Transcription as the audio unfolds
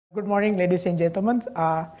Good morning, ladies and gentlemen.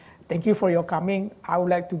 Thank you for your coming. I would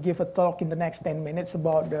like to give a talk in the next 10 minutes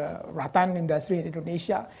about the rattan industry in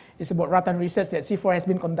Indonesia. It's about rattan research that CIFOR has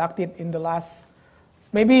been conducted in the last,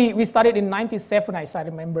 maybe we started in 97, as I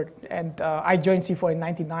remember, and I joined CIFOR in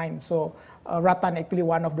 99. So rattan actually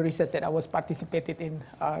one of the research that I was participated in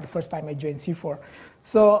the first time I joined CIFOR.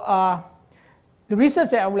 So the research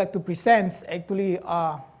that I would like to present actually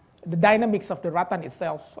the dynamics of the rattan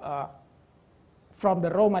itself, from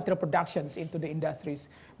the raw material productions into the industries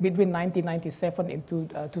between 1997 into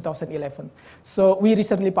 2011. So we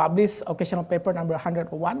recently published occasional paper number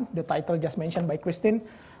 101, the title just mentioned by Christine,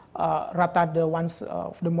 rattan, one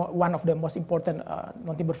of the most important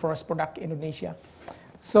non-timber forest product in Indonesia.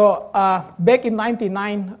 So back in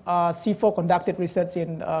 99, CIFOR conducted research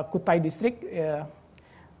in Kutai district,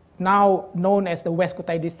 now known as the West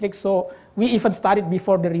Kutai district. So we even started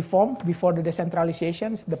before the reform, before the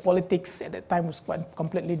decentralizations. The politics at that time was quite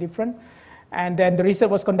completely different. And then the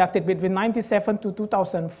research was conducted between 97 to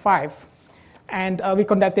 2005. And we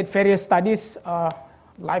conducted various studies,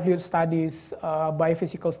 livelihood studies,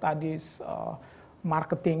 biophysical studies,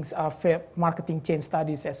 marketing chain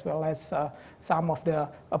studies, as well as some of the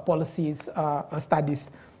policies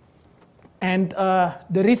studies. And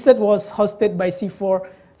the research was hosted by CIFOR.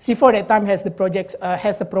 CIFOR at that time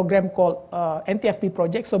has a program called NTFP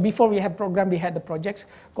project. So before we had program, we had the projects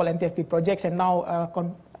called NTFP projects, and now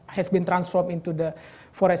has been transformed into the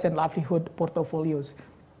forest and livelihood portfolios.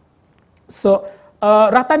 So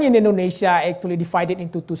rattan in Indonesia actually divided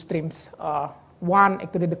into two streams. One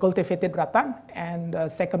actually the cultivated rattan, and the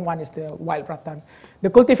second one is the wild rattan. The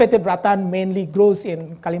cultivated rattan mainly grows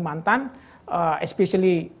in Kalimantan,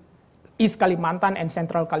 especially East Kalimantan and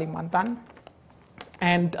Central Kalimantan.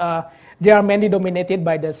 And they are mainly dominated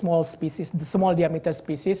by the small species, the small diameter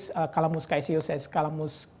species, Calamus caeseus and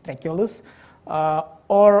Calamus tracheolus,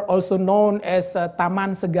 or also known as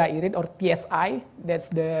Taman Sega Irit, or TSI. That's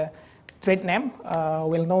the trade name,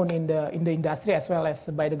 well known in the industry as well as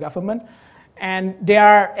by the government. And they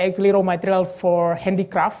are actually raw material for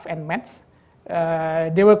handicraft and mats.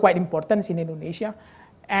 They were quite important in Indonesia.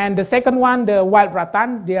 And the second one, the wild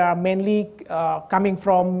rattan, they are mainly coming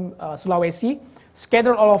from Sulawesi,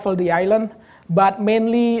 scattered all over the island, but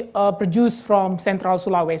mainly produced from central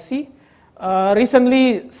Sulawesi.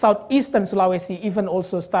 Recently, southeastern Sulawesi even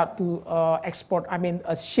also start to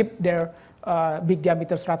ship their big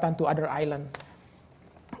diameter rattan to other islands.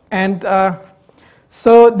 And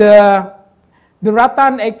so the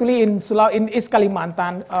rattan actually in East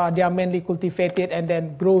Kalimantan, they are mainly cultivated and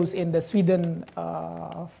then grows in the Sweden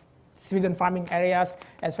farming areas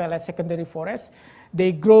as well as secondary forests.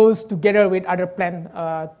 They grow together with other plant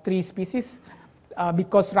tree species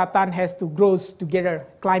because rattan has to grow together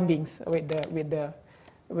climbings with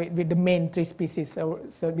the main tree species.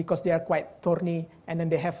 So because they are quite thorny, and then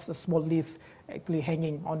they have small leaves actually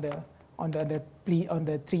hanging on the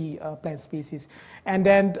tree plant species. And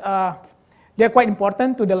then they are quite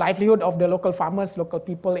important to the livelihood of the local farmers, local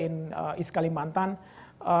people in East Kalimantan.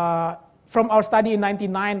 From our study in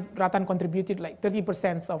 99, rattan contributed like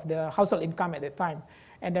 30% of the household income at that time.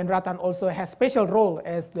 And then rattan also has special role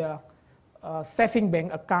as the saving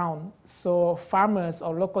bank account. So farmers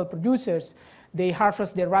or local producers, they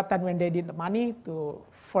harvest their rattan when they need the money to,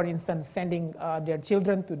 for instance, sending their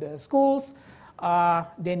children to the schools.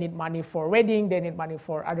 They need money for wedding, they need money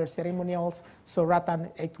for other ceremonials. So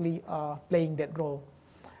rattan actually playing that role.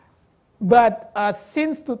 But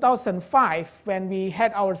since 2005, when we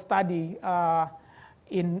had our study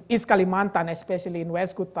in East Kalimantan, especially in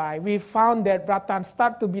West Kutai, we found that rattan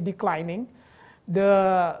start to be declining.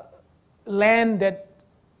 The land that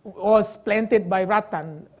was planted by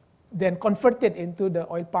rattan then converted into the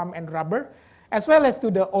oil palm and rubber, as well as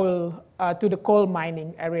to the coal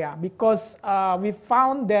mining area, because we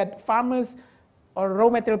found that farmers or raw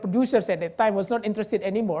material producers at that time was not interested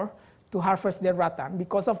anymore to harvest their rattan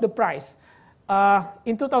because of the price.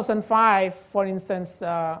 In 2005, for instance,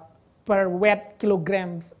 per wet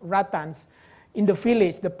kilograms rattans in the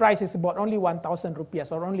village, the price is about only 1,000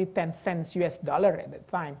 rupiahs, or only 10 cents US dollar at that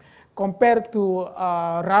time, compared to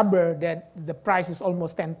rubber that the price is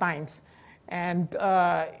almost 10 times. And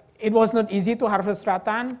it was not easy to harvest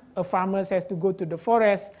rattan. Farmers has to go to the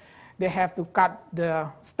forest. They have to cut the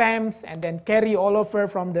stems and then carry all over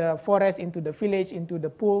from the forest into the village, into the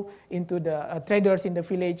pool, into the traders in the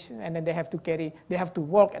village, and then they have to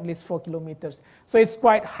walk at least 4 kilometers. So it's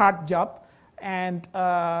quite hard job, and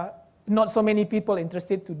not so many people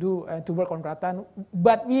interested to work on rattan.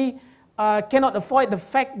 But we cannot avoid the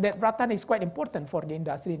fact that rattan is quite important for the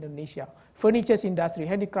industry in Indonesia. Furniture industry,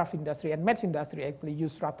 handicraft industry, and mats industry actually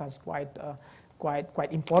use rattans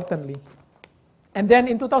quite importantly. And then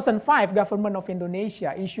in 2005, government of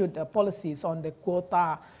Indonesia issued policies on the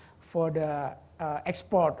quota for the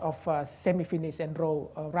export of semi-finished and raw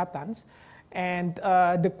rattans. And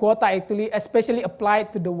the quota actually especially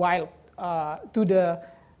applied to the wild, to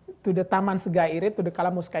the Taman Segairit, to the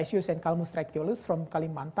Calamus caesius and Calamus trachyolus from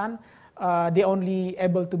Kalimantan. They only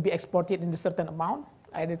able to be exported in a certain amount.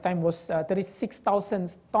 At the time was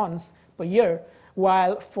 36,000 tons per year,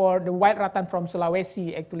 while for the wild rattan from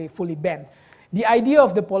Sulawesi actually fully banned. The idea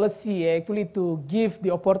of the policy actually to give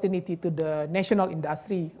the opportunity to the national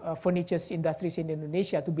industry, furniture industries in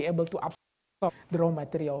Indonesia to be able to absorb the raw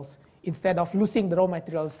materials instead of losing the raw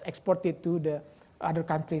materials exported to the other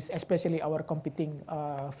countries, especially our competing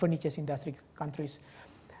furniture industry countries.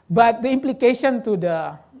 But the implication to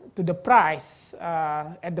the price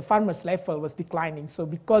at the farmers level was declining. So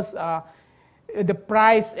because the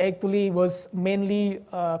price actually was mainly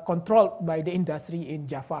controlled by the industry in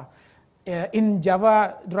Java. In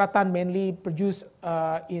Java, rattan mainly produced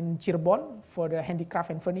in Cirebon for the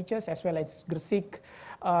handicraft and furnitures, as well as Gresik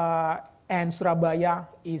and Surabaya,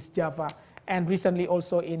 East Java, and recently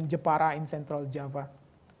also in Jepara in Central Java.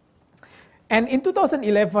 And in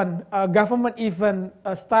 2011, government even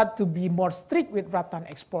start to be more strict with rattan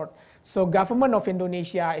export. So government of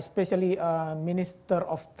Indonesia, especially Minister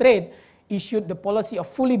of Trade, issued the policy of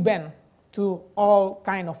fully ban to all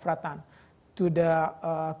kind of rattan, to the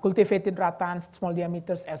cultivated rattans, small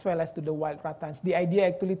diameters, as well as to the wild rattans. The idea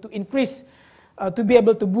actually to increase, to be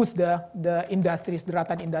able to boost the industries, the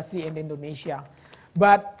rattan industry in Indonesia.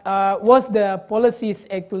 But was the policies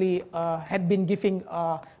actually had been giving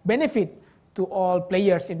benefit to all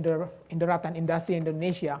players in the rattan industry in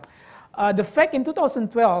Indonesia? The fact in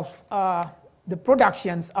 2012, the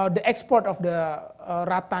productions or the export of the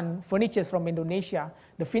rattan furnitures from Indonesia,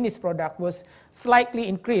 the finished product, was slightly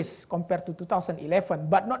increased compared to 2011,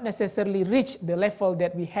 but not necessarily reach the level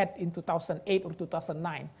that we had in 2008 or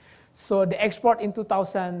 2009. So the export in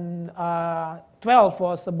 2012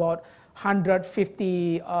 was about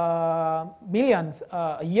 150 million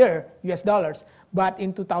a year, US dollars. But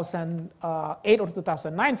in 2008 or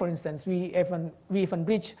 2009, for instance, we even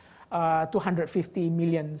reached 250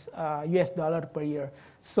 million US dollar per year.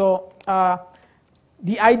 So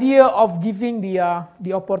the idea of giving the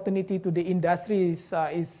opportunity to the industry is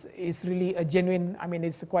really a genuine, I mean,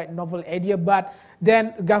 it's a quite novel idea. But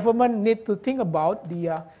then government need to think about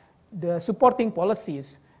the supporting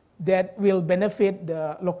policies that will benefit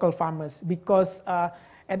the local farmers, because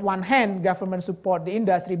at one hand, government support the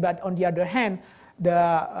industry, but on the other hand,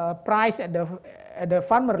 the price at the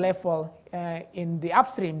farmer level in the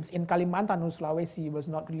upstreams in Kalimantan or Sulawesi was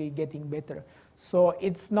not really getting better. So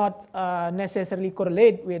it's not necessarily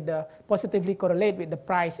positively correlate with the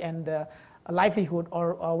price and the livelihood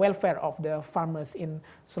or welfare of the farmers in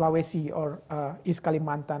Sulawesi or East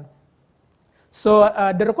Kalimantan. So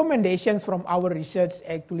the recommendations from our research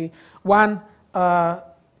actually, one, government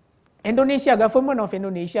of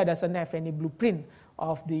Indonesia doesn't have any blueprint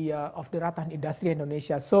of the rattan industry in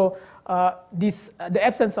Indonesia. So the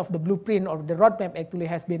absence of the blueprint or the roadmap actually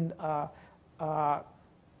has been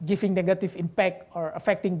giving negative impact or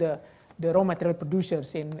affecting the raw material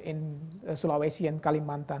producers in Sulawesi and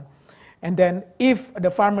Kalimantan. And then if the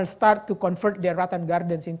farmers start to convert their rattan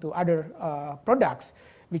gardens into other products,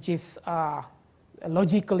 which is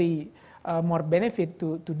logically more benefit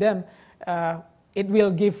to them, it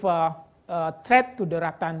will give a threat to the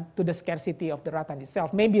rattan, to the scarcity of the rattan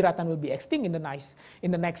itself. Maybe rattan will be extinct in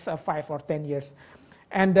the next 5 or 10 years.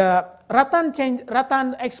 And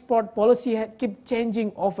rattan export policy keep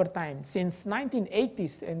changing over time. Since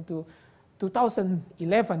 1980s into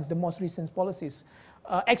 2011, the most recent policies.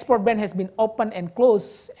 Export ban has been open and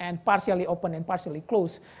closed, and partially open and partially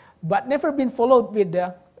closed, but never been followed with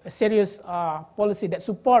the serious policy that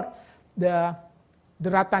support the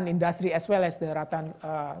rattan industry as well as the rattan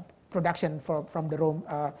production from the raw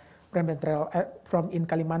material from in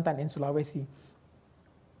Kalimantan and Sulawesi.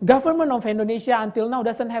 Government of Indonesia until now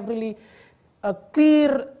doesn't have really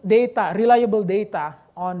clear data, reliable data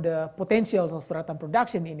on the potentials of rattan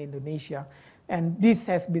production in Indonesia, and this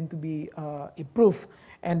has been to be improved.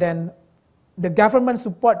 And then the government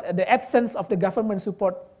support, the absence of the government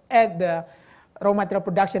support at the raw material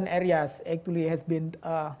production areas actually has been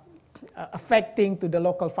affecting to the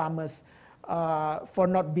local farmers for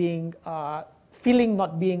not being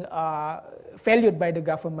valued by the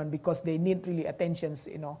government, because they need really attentions,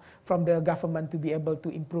 from the government to be able to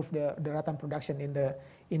improve the rattan production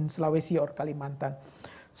in Sulawesi or Kalimantan.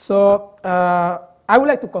 So I would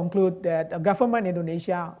like to conclude that government in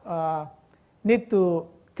Indonesia need to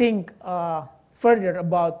think further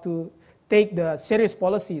about to take the serious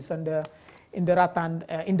policies in the rattan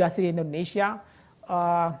industry in Indonesia,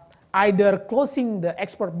 either closing the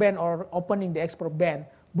export ban or opening the export ban,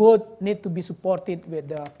 both need to be supported with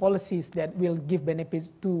the policies that will give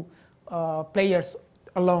benefits to players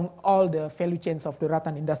along all the value chains of the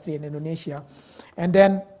rattan industry in Indonesia. And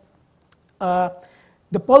then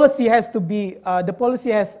the policy has to be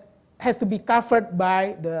covered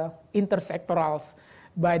by the intersectorals,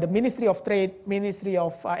 by the Ministry of Trade, Ministry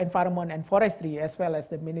of Environment and Forestry, as well as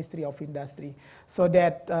the Ministry of Industry, so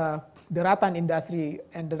that the rattan industry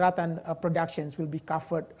and the rattan productions will be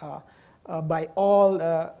covered by all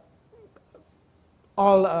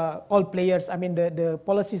players. I mean, the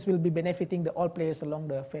policies will be benefiting all players along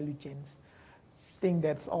the value chains. I think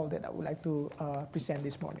that's all that I would like to present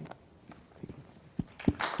this morning.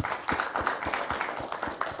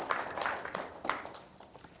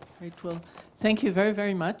 Great. Well, thank you very,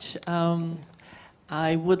 very much.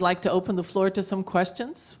 I would like to open the floor to some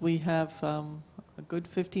questions. We have a good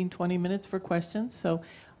 15, 20 minutes for questions. So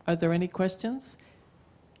are there any questions?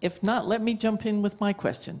 If not, let me jump in with my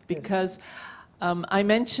question, because I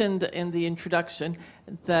mentioned in the introduction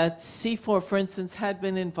that CIFOR, for instance, had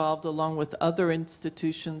been involved along with other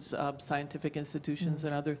institutions, scientific institutions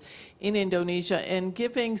and others in Indonesia, in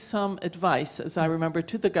giving some advice, as I remember,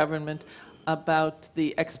 to the government about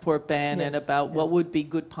the export ban and about what would be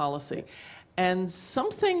good policy. And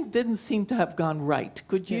something didn't seem to have gone right.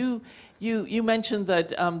 Could you mentioned that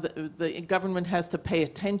the government has to pay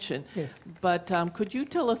attention, but could you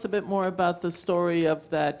tell us a bit more about the story of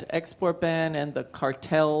that export ban and the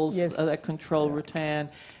cartels that control rattan?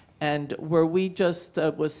 And were we just,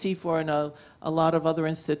 was CIFOR and a lot of other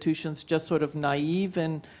institutions just sort of naive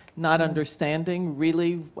and not understanding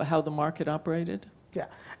really how the market operated? Yeah,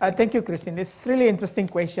 thank you, Christine. It's really interesting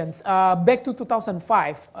questions. Back to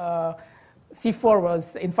 2005, CIFOR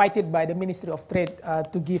was invited by the Ministry of Trade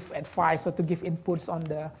to give advice or to give inputs on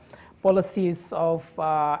the policies of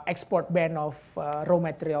export ban of raw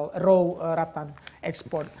rattan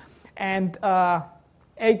export. And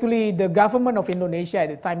actually, the government of Indonesia at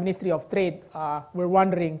the time, Ministry of Trade, were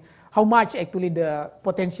wondering how much actually the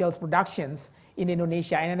potential productions in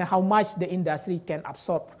Indonesia and how much the industry can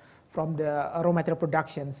absorb from the raw material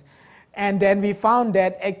productions. And then we found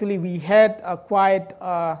that actually we had a quite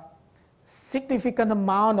significant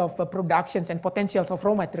amount of productions and potentials of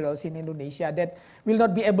raw materials in Indonesia that will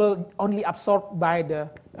not be able only absorbed by the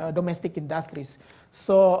domestic industries.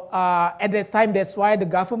 So at that time, that's why the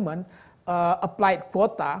government applied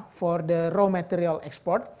quota for the raw material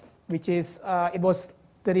export, which is, it was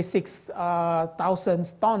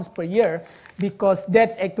 36,000 tons per year, because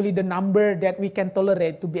that's actually the number that we can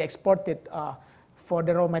tolerate to be exported for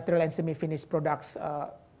the raw material and semi-finished products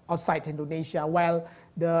outside Indonesia, while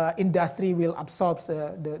the industry will absorb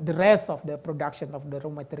the rest of the production of the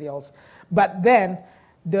raw materials. But then,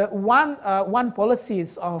 the one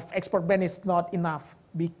policies of export ban is not enough,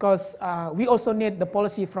 because we also need the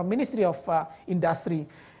policy from Ministry of Industry.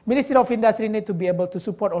 Ministry of Industry need to be able to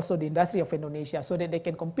support also the industry of Indonesia so that they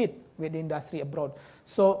can compete with the industry abroad.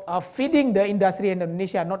 So feeding the industry in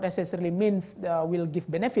Indonesia not necessarily means will give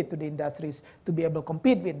benefit to the industries to be able to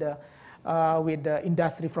compete with the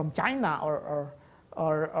industry from China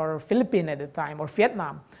or Philippines at the time, or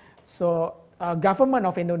Vietnam. So government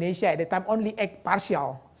of Indonesia at the time only act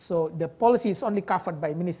partial. So the policy is only covered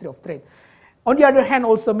by Ministry of Trade. On the other hand,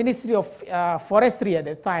 also Ministry of Forestry at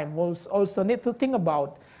the time was also need to think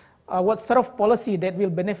about what sort of policy that will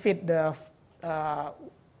benefit the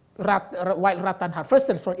wild rattan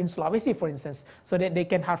harvesters in Sulawesi, for instance, so that they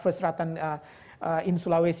can harvest rattan in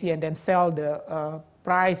Sulawesi and then sell the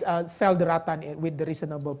sell the rattan with the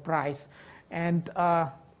reasonable price. And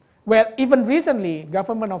well, even recently,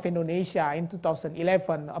 government of Indonesia in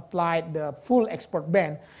 2011 applied the full export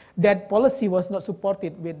ban. That policy was not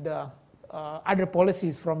supported with the other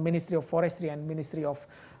policies from Ministry of Forestry and Ministry of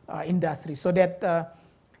Industry, so that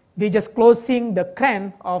they just closing the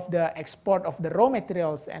can of the export of the raw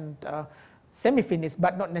materials and semi-finished,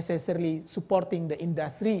 but not necessarily supporting the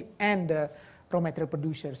industry and the raw material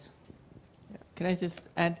producers. Can I just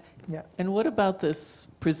add? Yeah. And what about this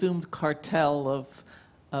presumed cartel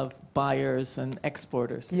of buyers and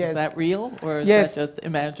exporters? Yes. Is that real, or is that just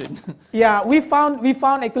imagined? Yeah, we found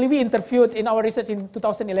actually we interviewed in our research in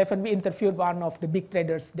 2011. We interviewed one of the big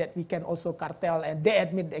traders that we can also cartel, and they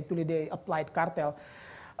admit actually they applied cartel.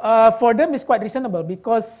 For them, it's quite reasonable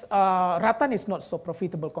because rattan is not so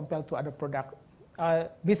profitable compared to other products.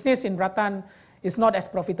 Business in rattan is not as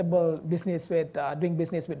profitable business with doing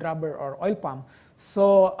business with rubber or oil palm.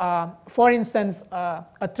 So, for instance,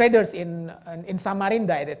 traders in Samarinda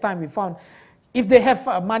at the time we found if they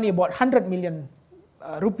have money about 100 million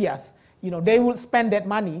rupiahs, they will spend that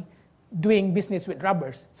money doing business with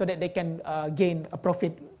rubbers so that they can gain a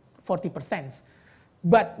profit 40%.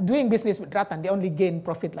 But doing business with Rattan, they only gain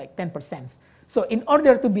profit like 10%. So in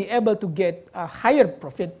order to be able to get a higher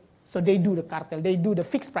profit, so they do the cartel, they do the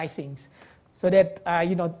fixed pricings, so that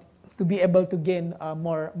to be able to gain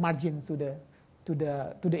more margins to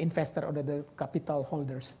the investor or the capital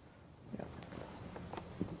holders. Yeah.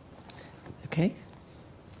 Okay.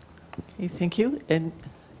 Okay, thank you. And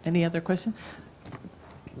any other questions?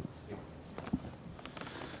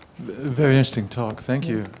 Very interesting talk. Thank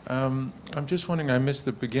you. I'm just wondering, I missed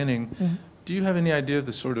the beginning. Mm-hmm. Do you have any idea of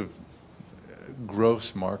the sort of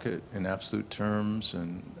gross market in absolute terms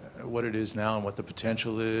and what it is now and what the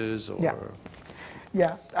potential is? Or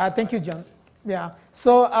Yeah. Thank you, John. Yeah.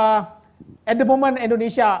 So at the moment,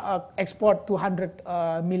 Indonesia export 200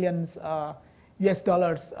 million US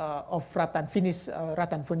dollars of rattan, finished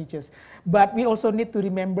rattan furnitures. But we also need to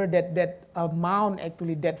remember that that amount,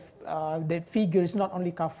 actually, that figure is not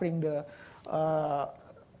only covering the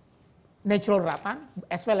natural rattan,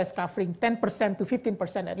 as well as covering 10% to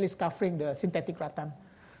 15%, at least covering the synthetic rattan.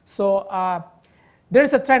 So there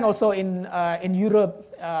is a trend also in Europe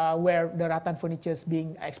where the rattan furniture is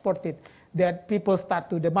being exported, that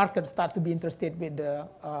the market start to be interested with the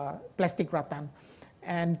plastic rattan.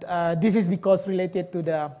 And this is because related to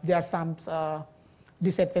there are some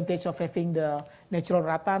disadvantage of having the natural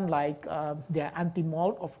rattan, like they are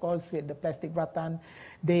anti-mold, of course, with the plastic rattan.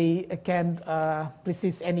 They can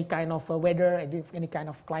resist any kind of weather, any kind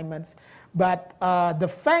of climates. But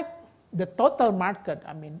the total market,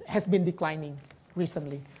 has been declining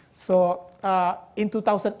recently. So in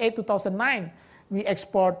 2008, 2009, we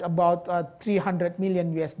export about 300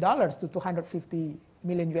 million US dollars to 250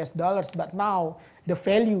 million US dollars, but now the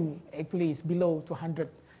value actually is below 200.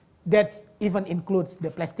 That even includes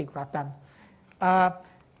the plastic rattan.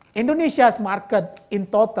 Indonesia's market in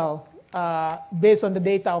total, based on the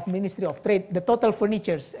data of Ministry of Trade, the total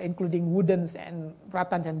furnitures, including woodens and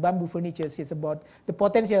rattan and bamboo furnitures, the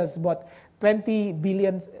potential is about 20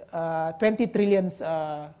 trillion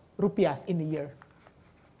rupiahs in a year.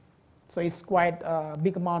 So it's quite a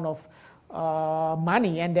big amount of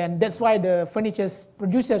money, and then that's why the furniture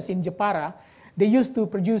producers in Jepara, they used to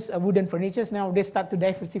produce wooden furniture. Now they start to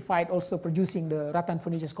diversify, also producing the rattan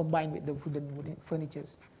furnitures combined with the wooden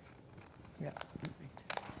furnitures. Yeah.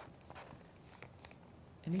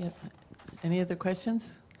 Any other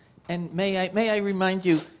questions? And may I remind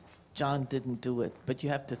you, John didn't do it, but you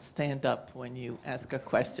have to stand up when you ask a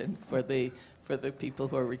question for the people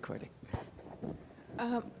who are recording.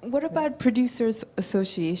 What about producers'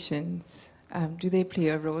 associations? Do they play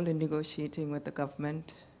a role in negotiating with the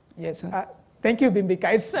government? Yes. Thank you,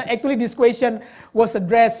 Bimbika. It's actually, this question was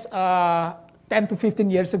addressed 10 to 15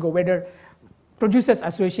 years ago, whether producers'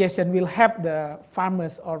 association will help the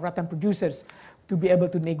farmers or rattan producers to be able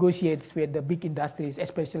to negotiate with the big industries,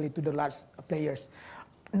 especially to the large players.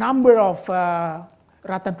 Number of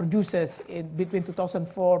rattan producers between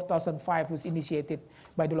 2004 2005 was initiated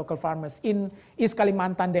by the local farmers. In East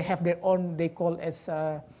Kalimantan, they have their own, they call as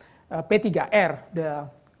P3R, the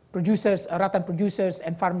Rattan Producers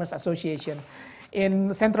and Farmers Association.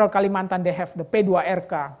 In Central Kalimantan, they have the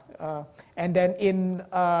P2RK. And then in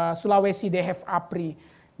Sulawesi, they have APRI.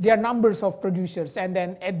 There are numbers of producers. And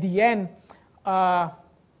then at the end,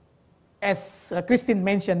 as Christine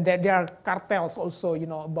mentioned, that there are cartels also,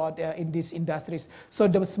 about in these industries. So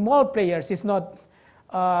the small players is not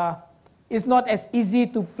as easy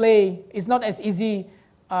to play. It's not as easy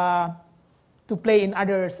to play in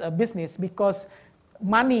others' business, because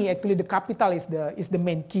money, actually, the capital is the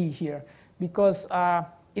main key here. Because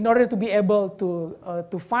in order to be able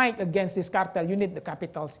to fight against this cartel, you need the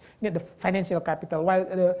capitals, you need the financial capital. While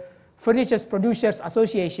the Furniture Producers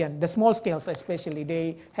Association, the small scales especially,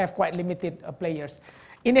 they have quite limited players.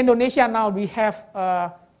 In Indonesia now, we have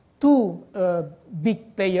two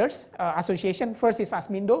big players association. First is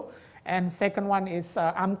Asmindo, and second one is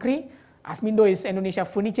AMCRI. Asmindo is Indonesia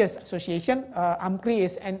Furnitures Association. AMCRI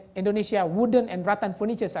is an Indonesia Wooden and Rattan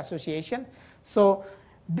Furnitures Association. So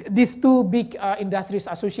these two big industries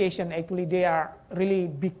association, actually, they are really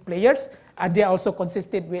big players. They are also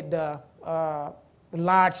consisted with the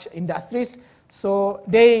large industries. So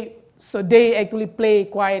they actually play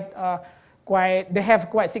they have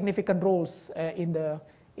quite significant roles in the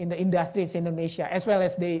industries in Indonesia, as well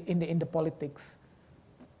as in the politics.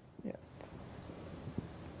 Yeah.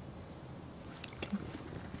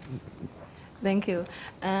 Thank you.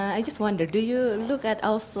 I just wonder, do you look at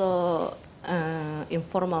also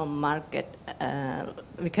informal market?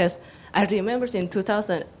 Because I remember in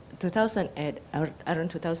 2000 2008, around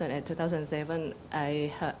 2008, 2007,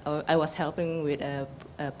 I was helping with a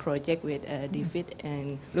project with David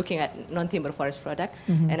and looking at non-timber forest product.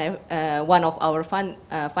 And one of our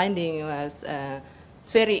finding was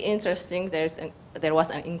it's very interesting. There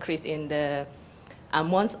was an increase in the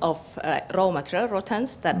amounts of raw material,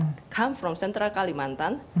 rattans, that come from Central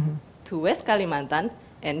Kalimantan to West Kalimantan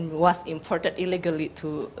and was imported illegally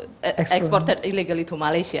to, exported illegally to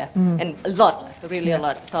Malaysia. And a lot, really a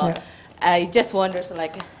lot. So I just wonder, so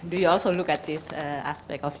like, do you also look at this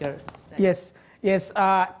aspect of your study? Yes, yes.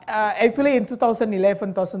 Actually, in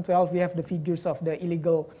 2011, 2012, we have the figures of the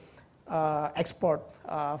illegal export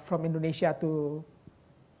from Indonesia to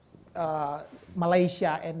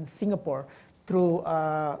Malaysia and Singapore through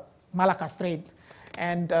Malacca Strait.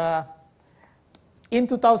 And in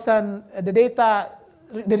 2000, the data,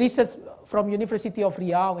 the research from University of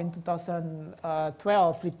Riau in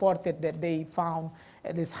 2012 reported that they found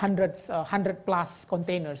at least 100 plus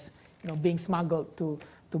containers, being smuggled to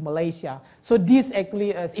Malaysia. So this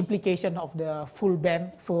actually is implication of the full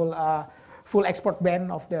ban, full export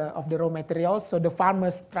ban of the raw materials. So the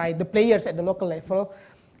farmers the players at the local level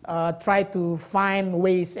try to find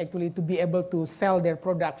ways actually to be able to sell their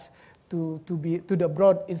products to the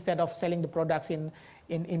abroad instead of selling the products in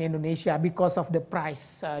Indonesia because of the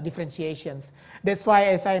price differentiations. That's why,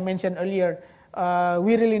 as I mentioned earlier,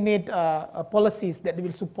 we really need policies that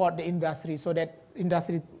will support the industry so that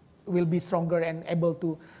industry will be stronger and able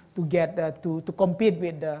to get to compete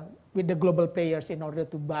with the global players in order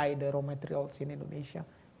to buy the raw materials in Indonesia.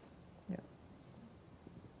 Yeah.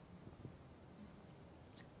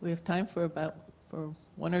 We have time for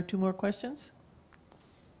one or two more questions.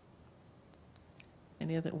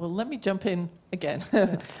 Any other? Well, let me jump in again.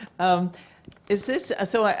 Is this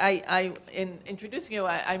so? In introducing you,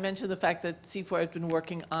 I mentioned the fact that CIFOR has been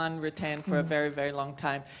working on rattan for a very, very long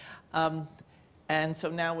time, and so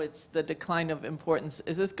now it's the decline of importance.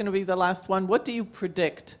 Is this going to be the last one? What do you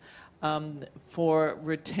predict for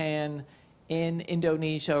rattan in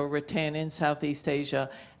Indonesia or rattan in Southeast Asia?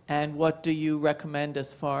 And what do you recommend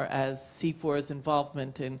as far as CIFOR's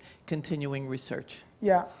involvement in continuing research?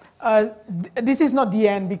 Yeah, this is not the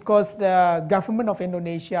end because the government of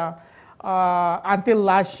Indonesia, until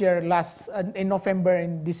last year, in November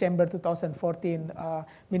and December 2014,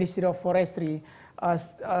 Ministry of Forestry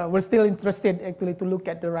were still interested actually to look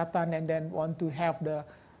at the rattan and then want to have a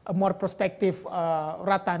more prospective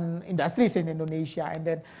rattan industries in Indonesia. And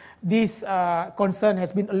then this concern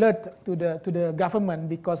has been alert to the government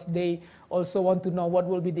because they also want to know what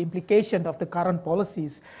will be the implication of the current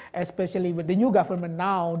policies, especially with the new government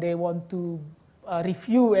now. They want to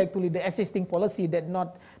review actually the existing policy that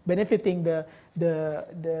not benefiting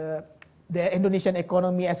the Indonesian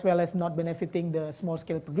economy as well as not benefiting the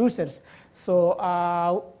small-scale producers. So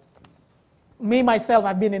me, myself,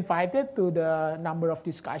 I've been invited to the number of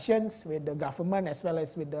discussions with the government as well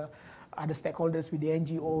as with the other stakeholders, with the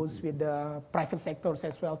NGOs, with the private sectors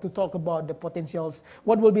as well, to talk about the potentials,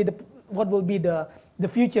 what will be the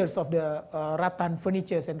futures of the rattan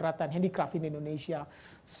furnitures and rattan handicraft in Indonesia.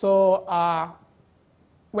 So,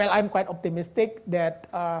 well, I'm quite optimistic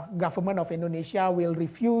that government of Indonesia will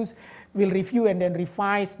review and then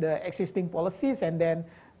revise the existing policies and then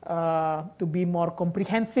to be more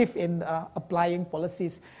comprehensive in applying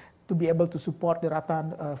policies to be able to support the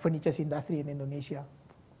rattan furniture industry in Indonesia.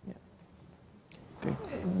 Yeah. Okay.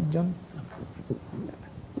 John?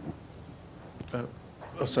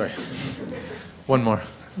 Oh, sorry. One more.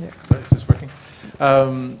 Yeah. Sorry, is this working?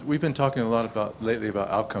 We've been talking a lot lately about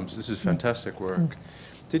outcomes. This is fantastic work.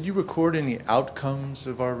 Did you record any outcomes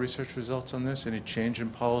of our research results on this? Any change in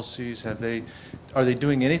policies? Are they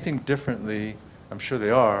doing anything differently? I'm sure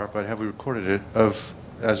they are, but have we recorded it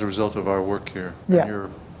as a result of our work here and your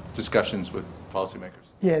discussions with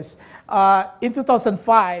policymakers? Yes. In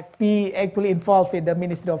 2005, we actually involved with the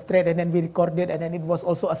Ministry of Trade, and then we recorded, and then it was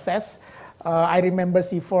also assessed. I remember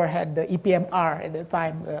CIFOR had the EPMR at the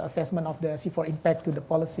time, assessment of the CIFOR impact to the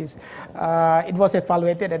policies. It was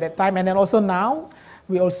evaluated at that time, and then also now,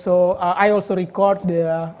 I also record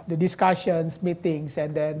the discussions, meetings,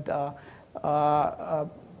 and then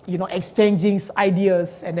exchanging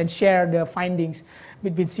ideas and then share the findings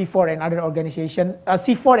between CIFOR and other organizations.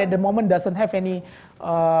 CIFOR at the moment doesn't have any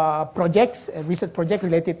research project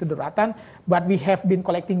related to the rattan, but we have been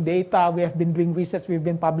collecting data, we have been doing research, we've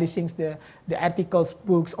been publishing the articles,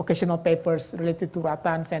 books, occasional papers related to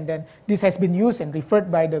rattans, and then this has been used and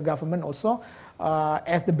referred by the government also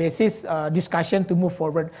as the basis discussion to move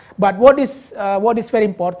forward. But what is very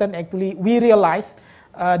important, actually, we realize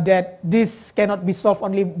that this cannot be solved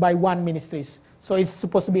only by one ministries. So it's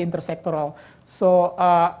supposed to be intersectoral. So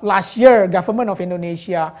last year, government of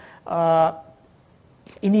Indonesia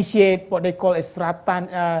initiate what they call as Rattan,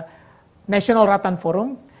 National Rattan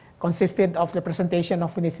Forum, consisted of the presentation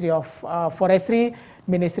of Ministry of Forestry,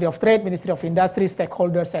 Ministry of Trade, Ministry of Industry,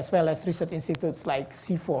 stakeholders, as well as research institutes like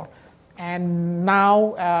CIFOR. And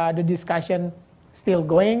now the discussion still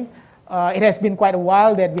going. It has been quite a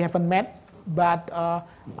while that we haven't met, but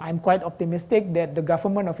I'm quite optimistic that the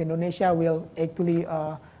government of Indonesia will actually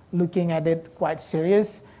looking at it quite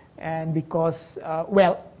serious. And because,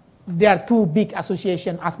 well, there are two big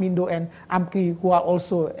associations, ASMINDO and AMKRI, who are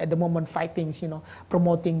also at the moment fighting,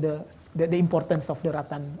 promoting the importance of the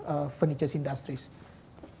rattan furniture industries.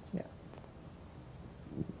 Yeah.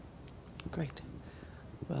 Great.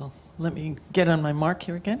 Well, let me get on my mark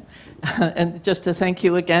here again, and just to thank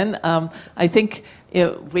you again. I think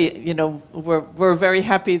we're very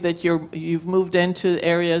happy that you've moved into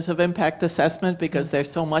areas of impact assessment because there's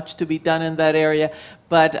so much to be done in that area.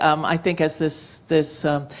 But I think as this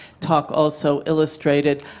talk also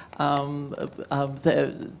illustrated,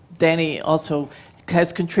 Danny also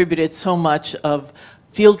has contributed so much of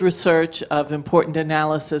field research, of important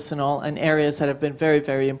analysis and all, and areas that have been very,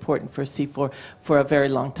 very important for CIFOR for a very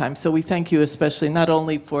long time. So we thank you especially not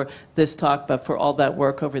only for this talk, but for all that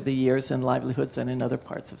work over the years in livelihoods and in other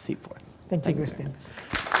parts of CIFOR. Thank you, Christian.